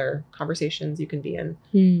not, there's other conversations you can be in.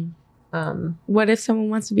 What if someone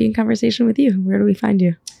wants to be in conversation with you? Where do we find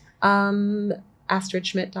you?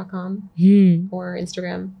 AstridSchmidt.com or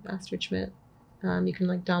Instagram, Astrid Schmidt. You can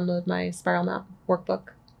like download my spiral map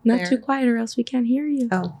workbook. Not too quiet or else we can't hear you.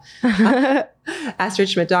 Oh.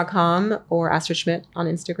 AstridSchmidt.com or Astrid Schmidt on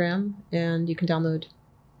Instagram. And you can download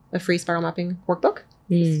a free spiral mapping workbook.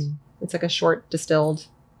 It's like a short distilled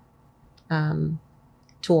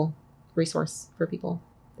tool resource for people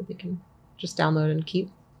that they can just download and keep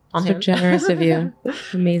on hand. So generous of you.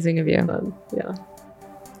 Amazing of you. Yeah.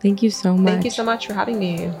 Thank you so much. Thank you so much for having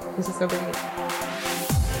me. This is so great.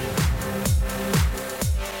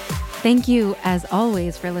 Thank you, as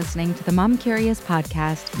always, for listening to the Mom Curious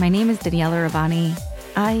podcast. My name is Daniela Rabbani.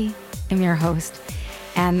 I am your host,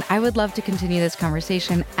 and I would love to continue this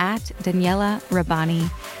conversation at Daniela Rabbani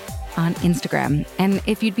on Instagram. And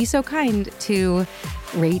if you'd be so kind to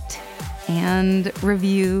rate and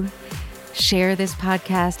review, share this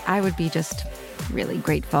podcast, I would be just really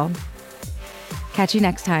grateful. Catch you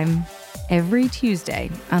next time, every Tuesday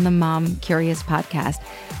on the Mom Curious podcast,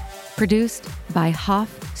 produced by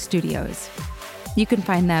Hoff Studios. You can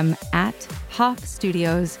find them at Hoff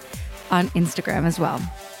Studios on Instagram as well.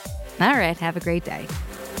 All right, have a great day.